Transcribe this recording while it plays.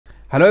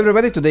Hello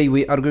everybody, today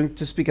we are going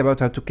to speak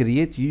about how to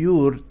create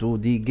your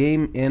 2D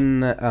game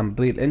in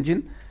Unreal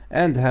Engine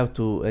and how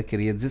to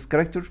create this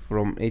character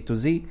from A to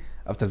Z.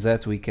 After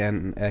that we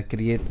can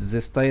create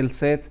this tile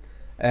set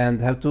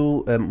and how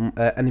to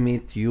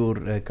animate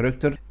your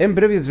character. In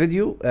previous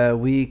video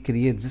we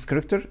create this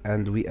character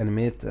and we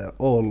animate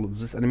all of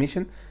this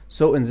animation.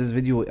 So in this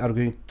video we are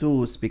going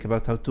to speak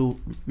about how to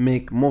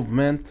make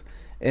movement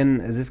in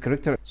this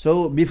character.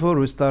 So before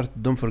we start,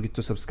 don't forget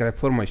to subscribe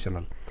for my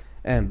channel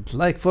and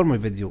like for my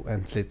video,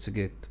 and let's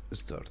get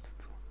started.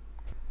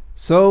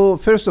 So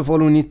first of all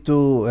we need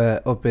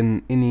to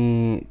open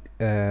any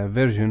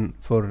version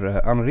for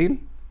Unreal.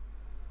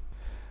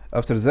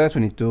 After that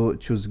we need to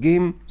choose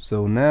game.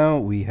 So now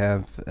we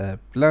have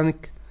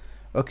blank.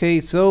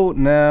 Okay, so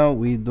now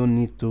we don't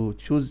need to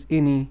choose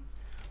any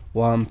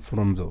one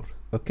from there.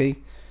 Okay,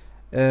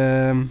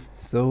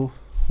 so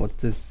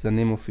what is the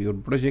name of your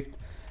project?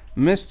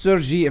 Mr.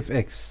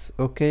 GFX.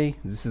 Okay,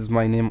 this is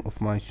my name of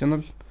my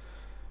channel.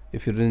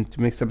 If you didn't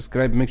make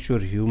subscribe, make sure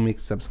you make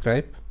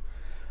subscribe.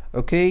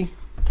 Okay,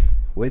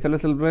 wait a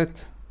little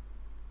bit.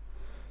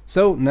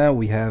 So now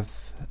we have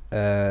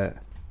a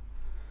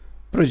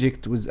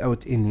project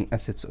without any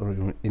assets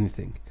or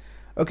anything.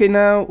 Okay,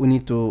 now we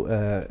need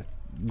to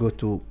go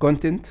to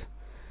content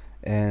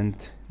and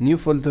new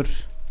folder,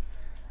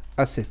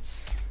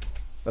 assets.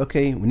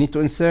 Okay, we need to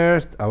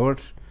insert our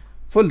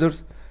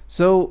folders.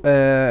 So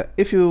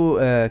if you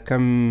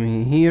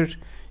come here,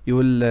 you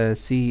will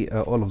see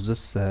all of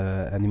this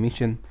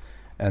animation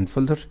and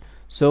folder.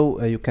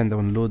 So you can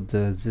download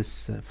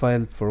this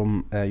file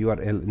from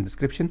URL in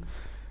description.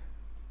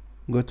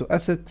 Go to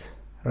asset,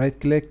 right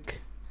click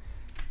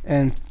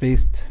and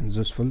paste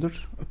this folder.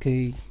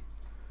 Okay,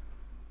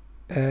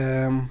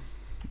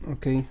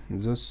 okay,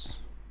 this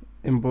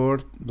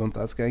import, don't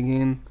ask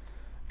again,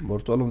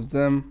 import all of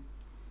them.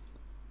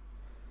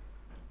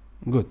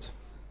 Good.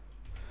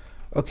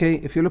 Okay,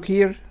 if you look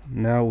here,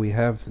 now we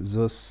have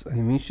this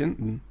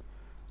animation.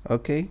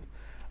 Okay,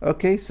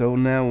 so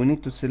now we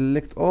need to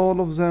select all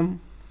of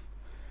them.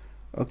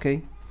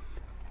 Okay,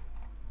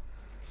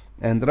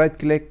 and right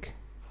click,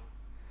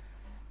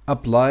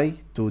 apply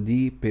to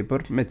the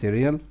paper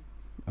material.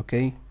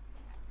 Okay,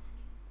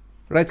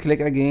 right click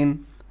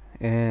again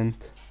and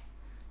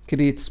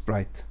create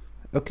sprite.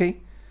 Okay,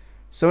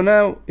 so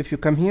now if you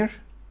come here,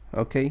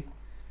 okay,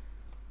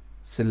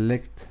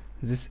 select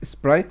this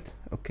sprite.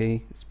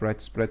 Okay,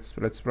 sprite,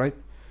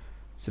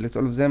 select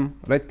all of them,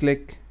 right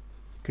click,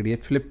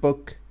 create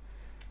flipbook.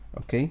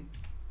 Okay,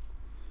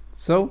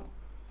 so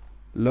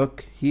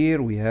look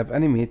here, we have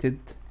animated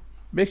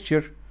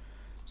picture.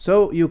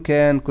 So you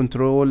can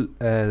control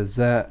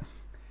the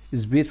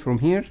speed from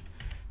here,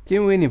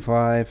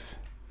 25,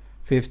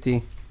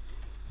 50.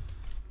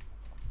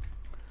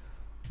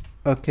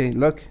 Okay,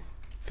 look,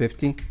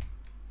 50,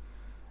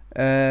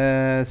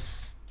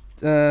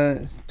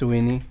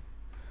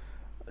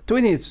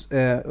 20 is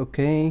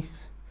okay.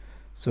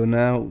 So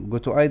now go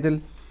to idle,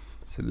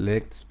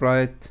 select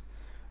sprite,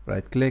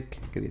 right click,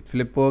 create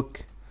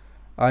flipbook,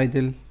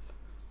 idle,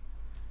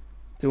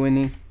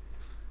 20,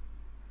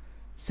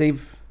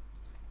 save,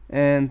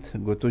 and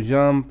go to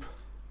jump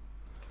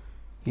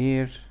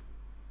here,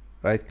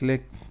 right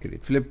click,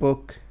 create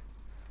flipbook,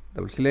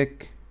 double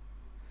click.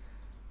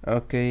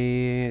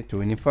 Okay,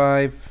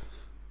 25,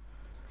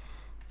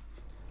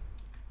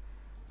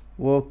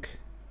 walk,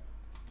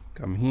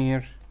 come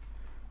here,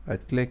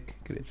 right click,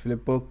 create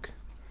flipbook.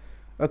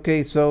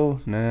 Okay, so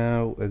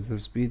now as the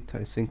speed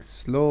I think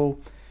slow,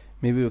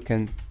 maybe we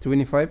can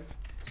 25,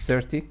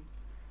 30,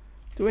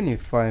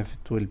 25,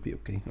 it will be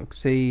okay. Okay,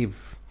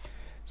 save.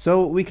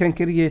 So we can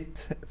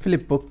create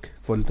flipbook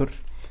folder,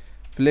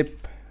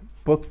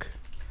 flipbook.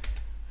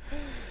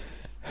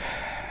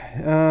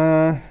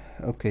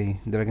 Okay,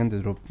 drag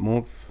and drop,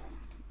 move,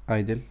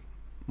 idle,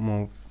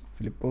 move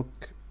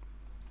flipbook,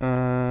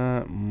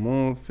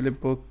 move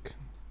flipbook,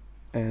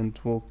 and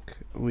walk.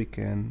 We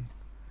can,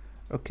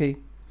 okay,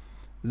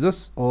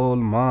 this all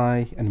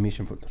my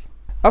animation folder.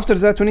 After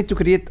that we need to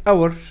create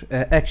our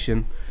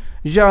action,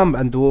 jump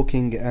and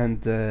walking,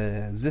 and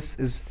this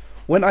is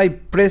when I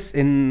press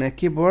in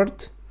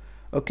keyboard.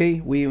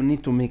 Okay, we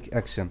need to make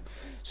action.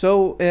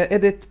 So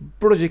edit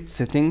project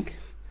setting,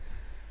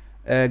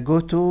 go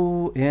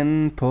to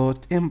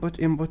input.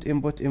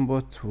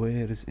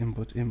 Where is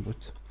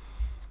input?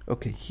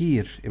 Okay,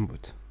 here,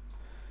 input.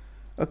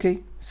 Okay,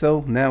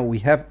 so now we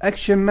have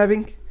action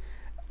mapping,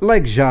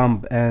 like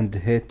jump and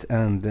hit,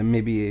 and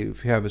maybe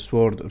if you have a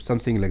sword or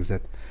something like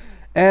that,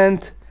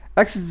 and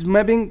axis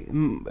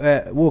mapping,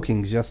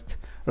 walking, just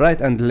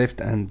right and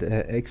left and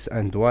X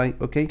and Y.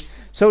 Okay,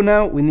 so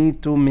now we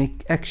need to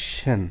make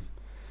action,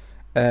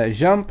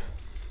 jump.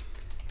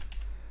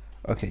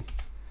 Okay,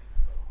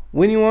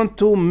 when you want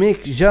to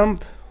make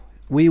jump,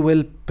 we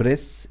will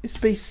press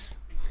space,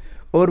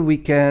 or we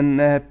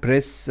can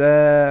press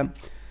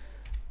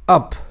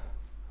up,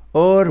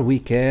 or we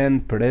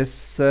can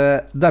press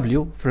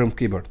W from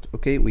keyboard.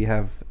 Okay, we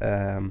have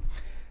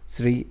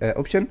three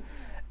options.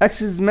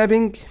 Axis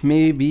mapping,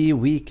 maybe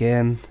we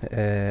can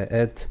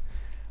add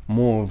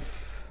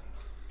move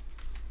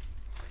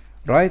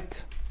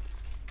right.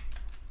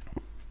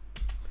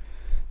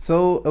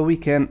 So we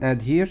can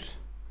add here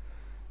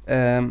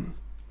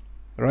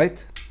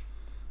right,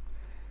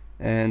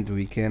 and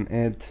we can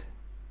add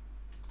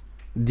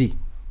D.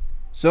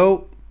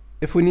 So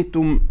if we need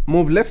to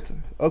move left,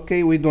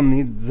 okay, we don't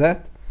need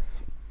that,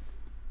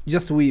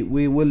 just we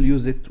will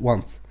use it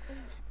once.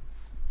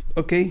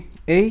 Okay,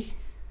 A,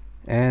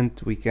 and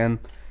we can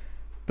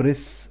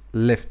press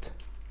left.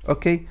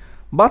 Okay,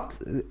 but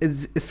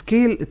its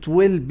scale it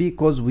will be,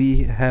 because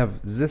we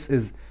have this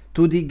is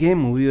 2D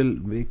game, we will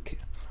make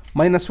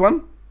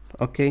 -1.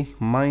 Okay,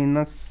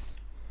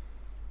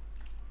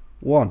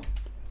 -1,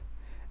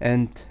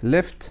 and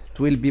left it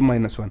will be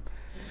 -1.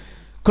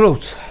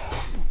 Close.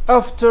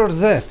 After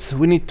that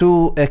we need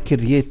to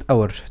create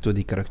our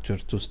 2D character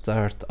to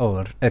start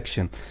our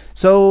action.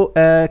 So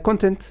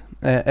content,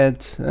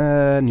 add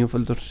new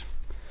folder,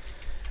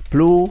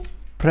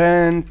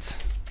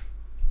 blueprint,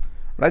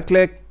 right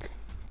click,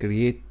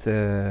 create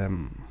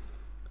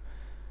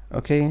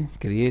okay,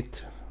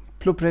 create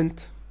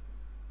blueprint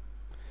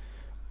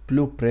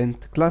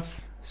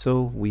class.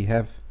 So we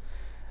have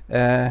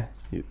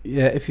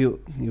if you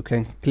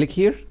can click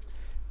here,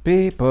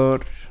 paper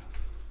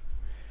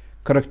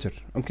character.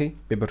 Okay,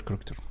 paper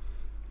character.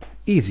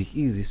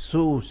 Easy,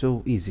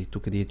 so easy to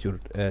create your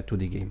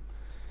 2D game.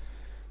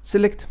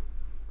 Select,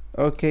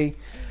 okay,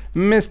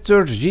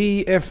 Mr.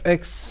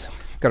 GFX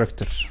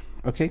character.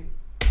 Okay,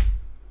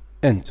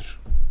 enter.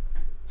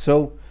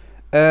 So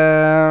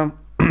add.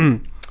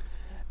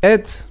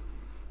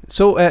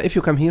 So if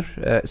you come here,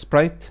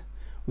 sprite,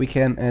 we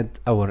can add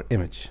our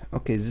image.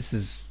 Okay, this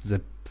is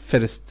the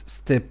first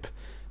step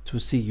to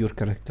see your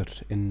character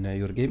in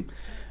your game.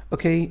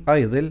 Okay,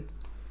 idle.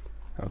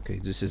 Okay,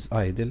 this is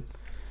idle.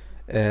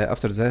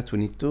 After that we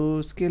need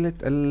to scale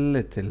it a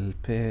little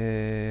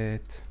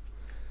bit.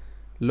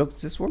 Look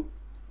this one,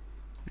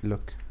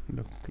 look,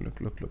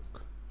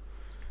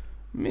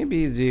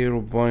 maybe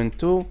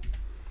 0.2.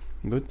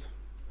 good.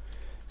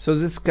 So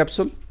this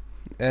capsule,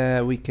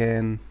 we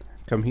can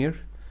come here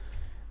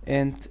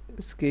and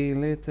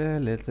scale it a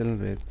little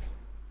bit.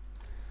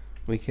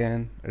 We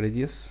can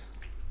reduce.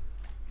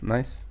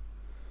 Nice.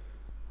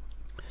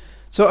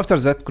 So after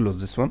that,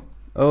 close this one,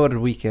 or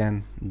we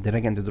can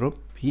drag and drop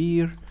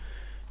here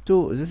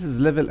to, this is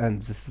level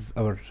and this is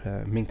our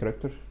main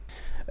character.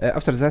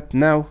 After that,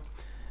 now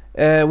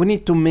we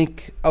need to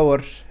make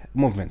our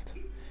movement.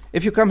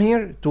 If you come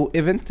here to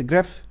event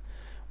graph,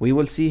 we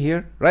will see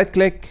here, right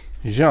click,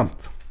 jump.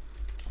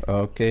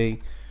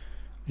 Okay,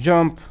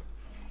 jump,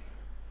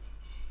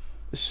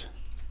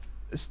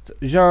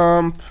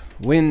 jump.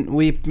 When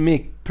we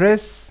make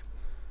press,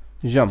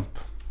 jump.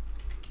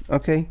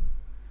 Okay,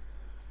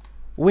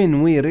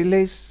 when we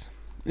release,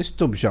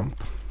 stop,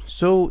 jump.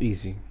 So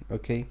easy.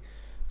 Okay,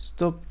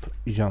 stop,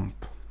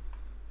 jump.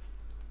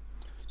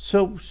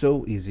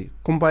 So easy.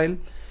 Compile,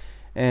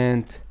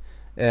 and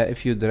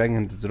if you drag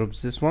and drop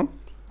this one,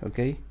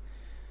 okay,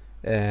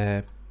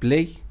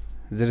 play,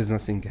 there is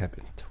nothing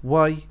happened.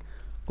 Why?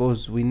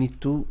 Because we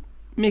need to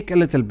make a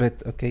little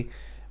bit. Okay,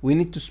 we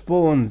need to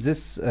spawn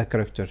this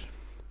character.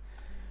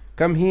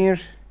 Come here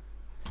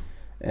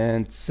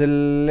and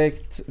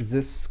select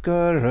this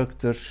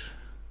character.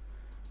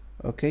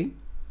 Okay,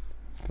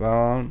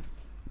 found.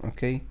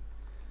 Okay,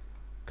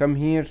 come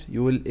here,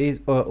 you will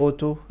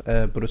auto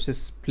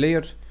process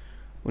player.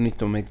 We need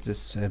to make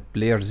this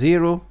player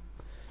 0,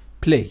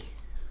 play.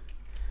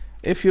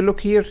 If you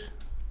look here,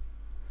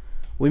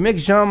 we make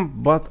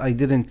jump, but I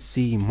didn't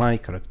see my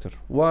character.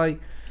 Why?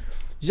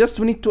 Just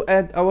we need to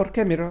add our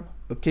camera.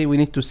 Okay, we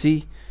need to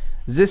see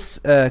this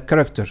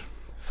character.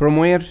 From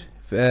where?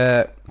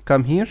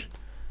 Come here,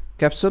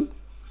 capsule,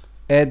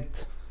 add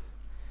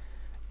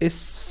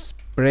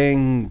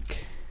spring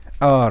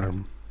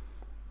arm.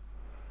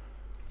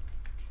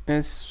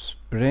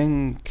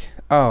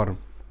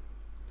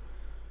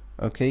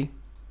 Okay,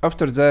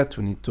 after that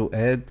we need to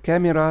add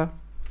camera.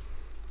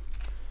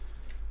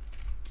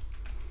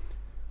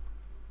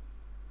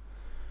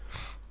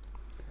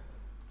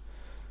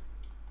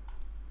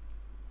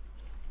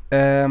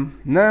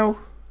 Now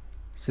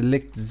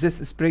select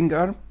this spring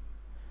arm,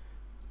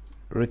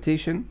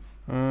 rotation,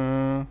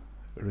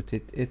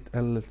 rotate it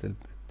a little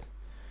bit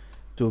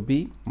to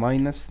be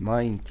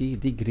 -90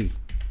 degree,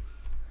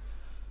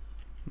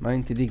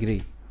 90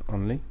 degree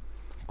only.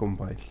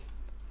 Compile.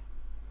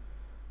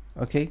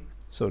 Okay,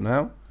 so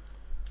now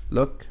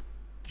look,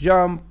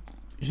 jump,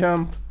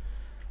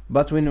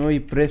 but when we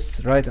press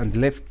right and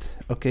left,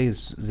 okay,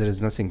 there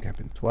is nothing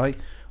happened. Why?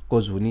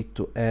 Because we need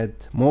to add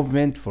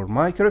movement for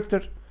my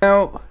character.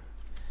 Now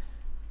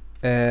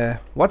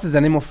what is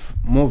the name of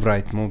move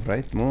right?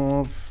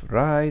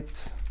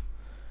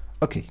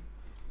 Okay,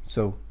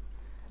 so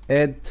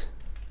add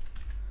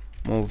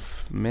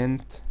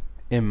movement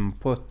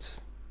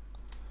input,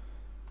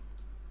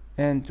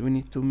 and we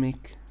need to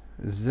make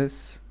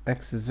this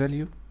axis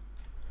value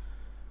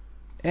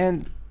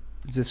and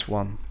this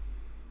one.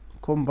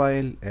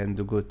 Compile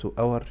and go to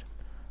our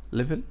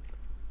level.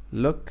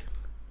 Look,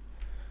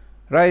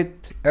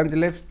 right and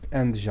left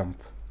and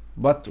jump.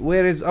 but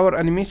where is our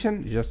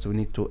animation? Just we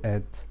need to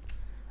add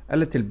a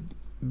little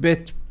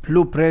bit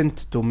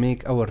blueprint to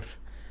make our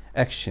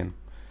action.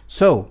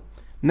 So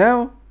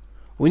now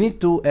we need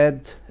to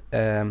add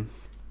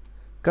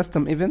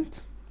custom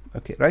event.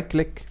 Okay, right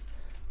click,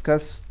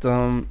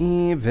 custom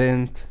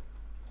event,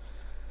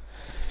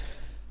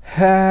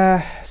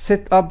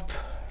 set up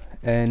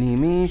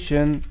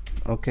animation.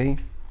 Okay,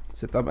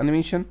 set up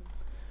animation.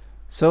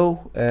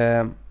 So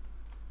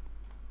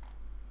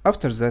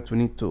after that we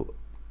need to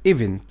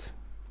event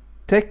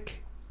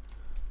tech,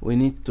 we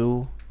need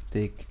to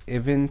take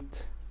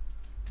event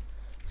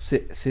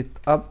set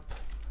up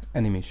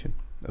animation.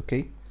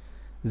 Okay,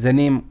 the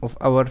name of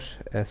our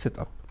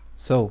setup.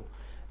 So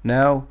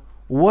now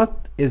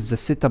what is the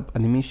setup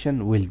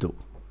animation will do?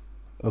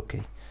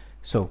 Okay,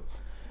 so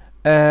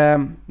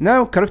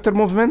now character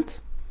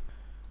movement,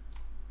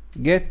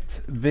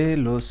 get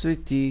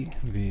velocity.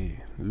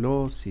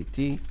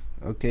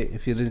 Okay,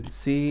 if you didn't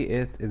see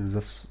it in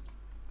this,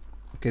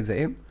 okay, the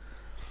end.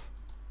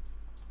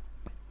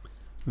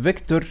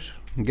 Vector,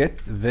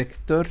 get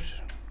vector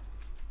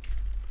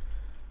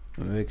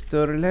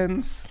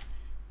length.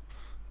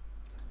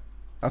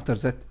 After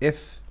that,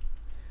 if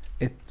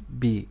it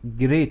be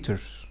greater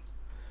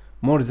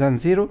more than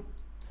 0,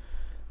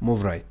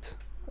 move right.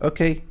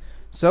 Okay,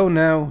 so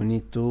now we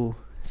need to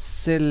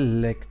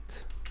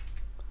select.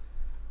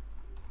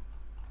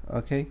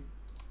 Okay,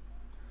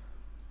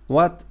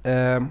 what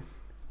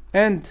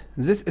and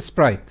this is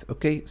sprite.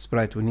 Okay,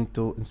 sprite, we need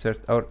to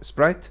insert our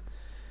sprite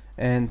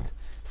and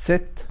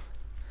set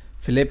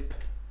flip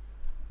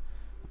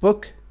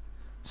book.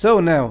 So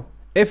now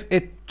if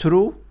it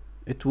true,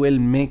 it will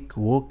make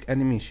walk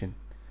animation.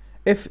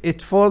 If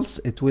it false,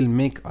 it will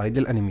make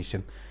idle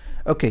animation.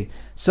 Okay,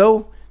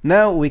 so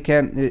now we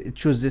can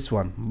choose this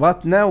one,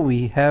 but now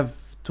we have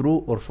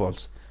true or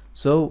false.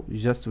 So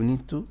just we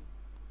need to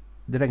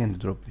drag and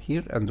drop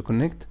here and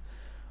connect.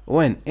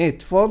 When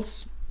it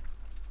false,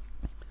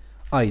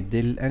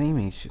 idle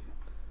animation.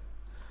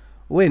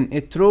 When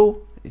it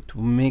true, it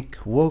will make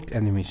walk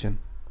animation.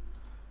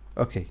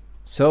 Okay,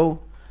 so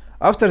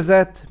after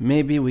that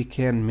maybe we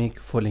can make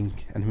falling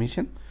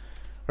animation.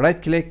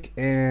 Right click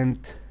and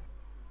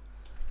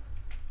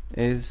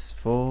is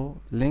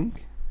falling.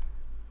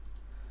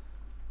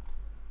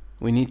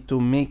 We need to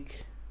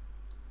make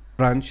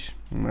branch.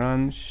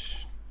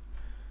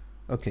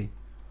 Okay,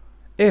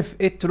 if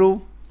it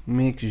true,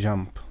 make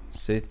jump,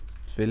 set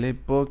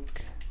flip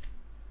book.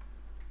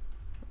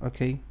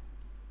 Okay,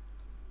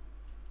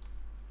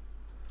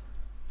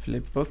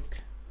 flip book,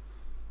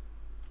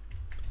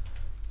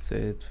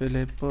 set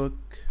flip book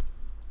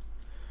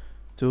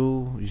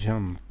to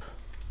jump.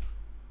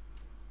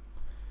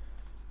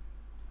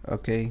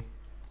 Okay,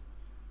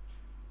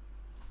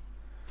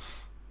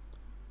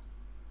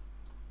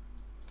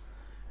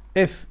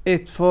 if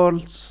it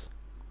falls,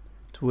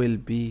 it will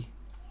be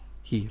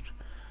here.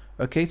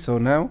 Okay, so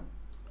now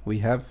we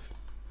have,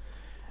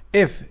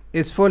 if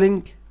it's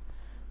falling,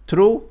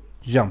 true,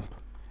 jump.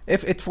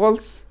 If it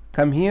falls,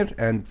 come here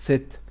and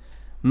set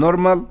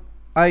normal,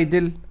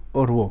 idle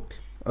or walk.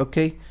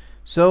 Okay,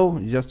 so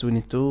just we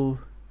need to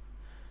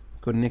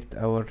connect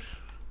our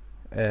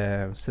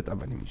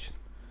setup animation,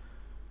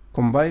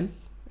 compile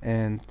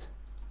and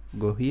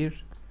go here.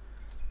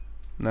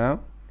 Now,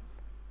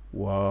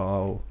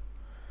 wow,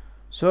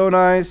 so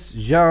nice,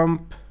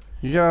 jump,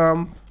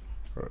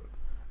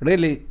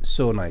 really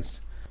so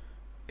nice.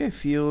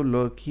 If you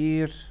look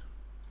here,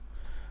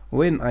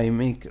 when I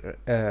make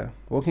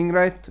walking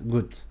right,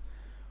 good.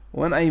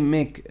 When I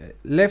make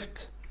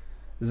left,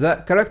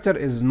 the character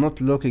is not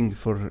looking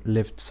for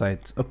left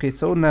side. Okay,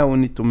 so now we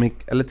need to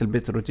make a little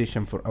bit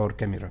rotation for our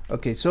camera.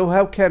 Okay, so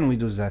how can we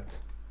do that?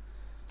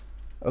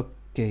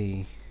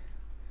 Okay,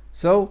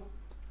 so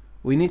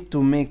we need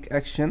to make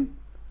action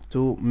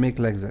to make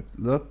like that.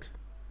 Look,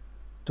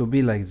 to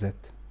be like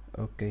that.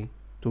 Okay,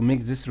 to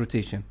make this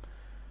rotation,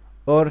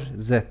 or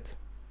that.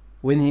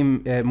 When he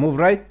move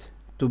right,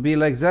 to be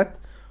like that.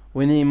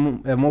 When he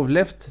move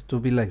left, to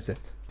be like that.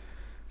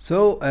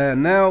 So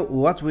now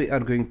what we are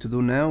going to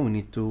do now, we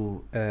need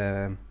to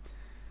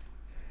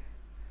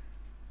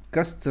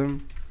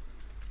custom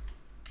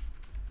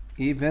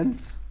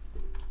event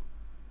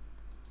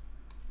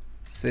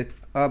set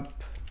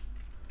up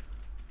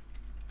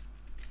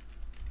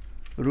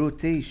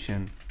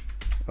rotation.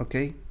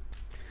 Okay,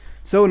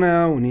 so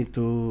now we need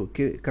to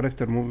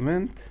character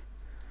movement.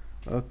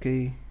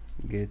 Okay,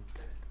 get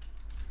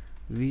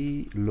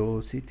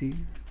velocity.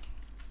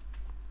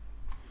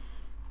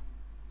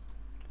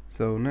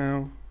 So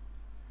now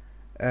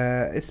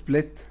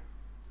split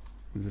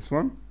this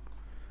one,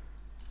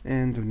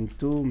 and we need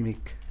to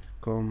make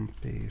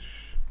compare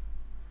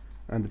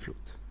and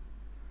float.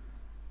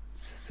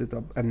 Set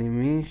up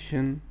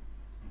animation.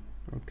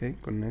 Okay,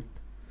 connect.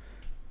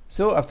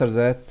 So after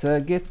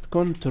that get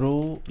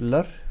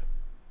controller.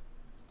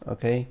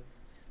 Okay,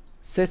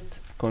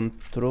 set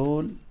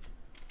control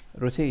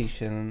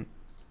rotation.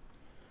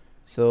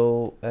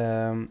 So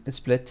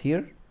split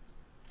here.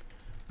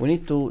 We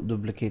need to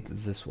duplicate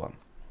this one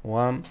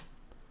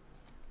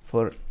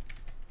for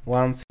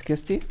one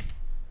 60.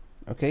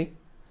 Okay,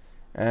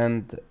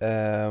 and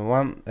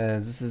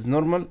this is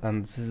normal,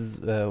 and this is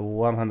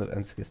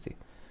 160.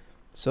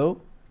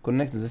 So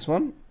connect this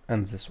one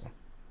and this one.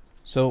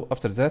 So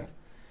after that,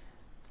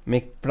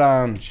 make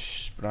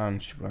branch.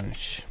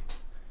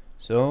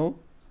 So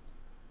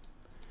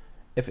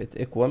if it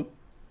equal,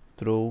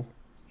 true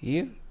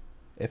here.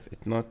 If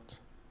it not,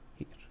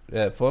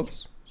 here,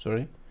 false,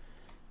 sorry,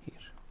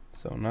 here.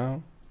 So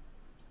now,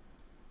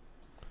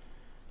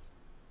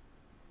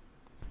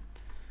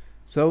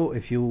 so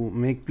if you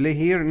make play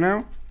here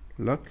now,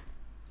 look,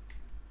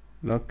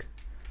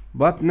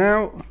 but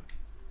now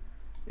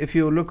if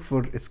you look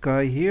for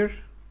sky here,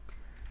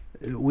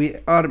 we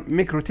are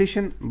make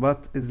rotation,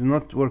 but it's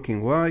not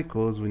working. Why?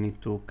 Because we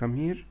need to come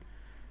here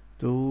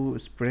to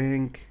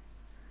spring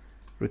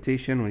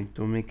rotation. We need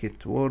to make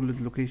it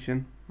world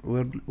location,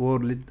 world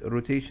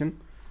rotation.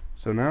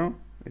 So now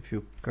if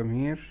you come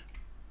here,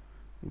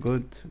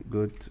 good,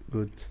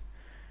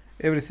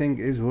 everything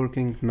is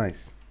working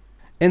nice.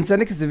 In the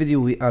next video,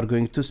 we are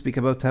going to speak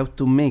about how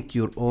to make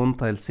your own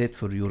tile set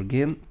for your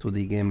game,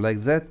 2D game like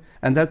that,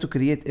 and how to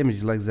create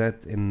image like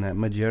that in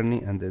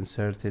Midjourney and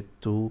insert it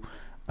to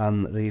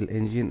Unreal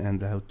Engine,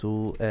 and how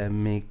to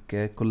make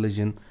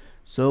collision.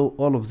 So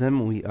all of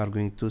them we are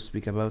going to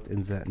speak about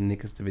in the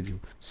next video.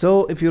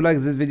 So if you like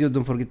this video,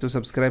 don't forget to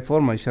subscribe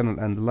for my channel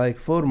and like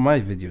for my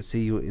video.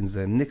 See you in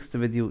the next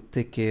video.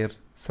 Take care.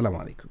 Assalamu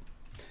alaikum.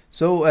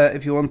 So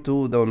if you want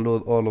to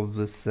download all of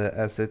this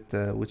asset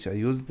which I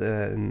used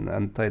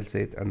and tile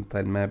set and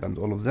tile map and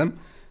all of them,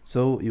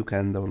 so you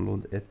can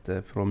download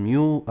it from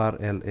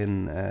URL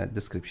in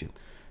description.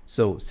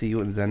 So see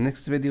you in the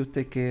next video.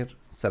 Take care.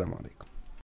 Assalamu alaikum.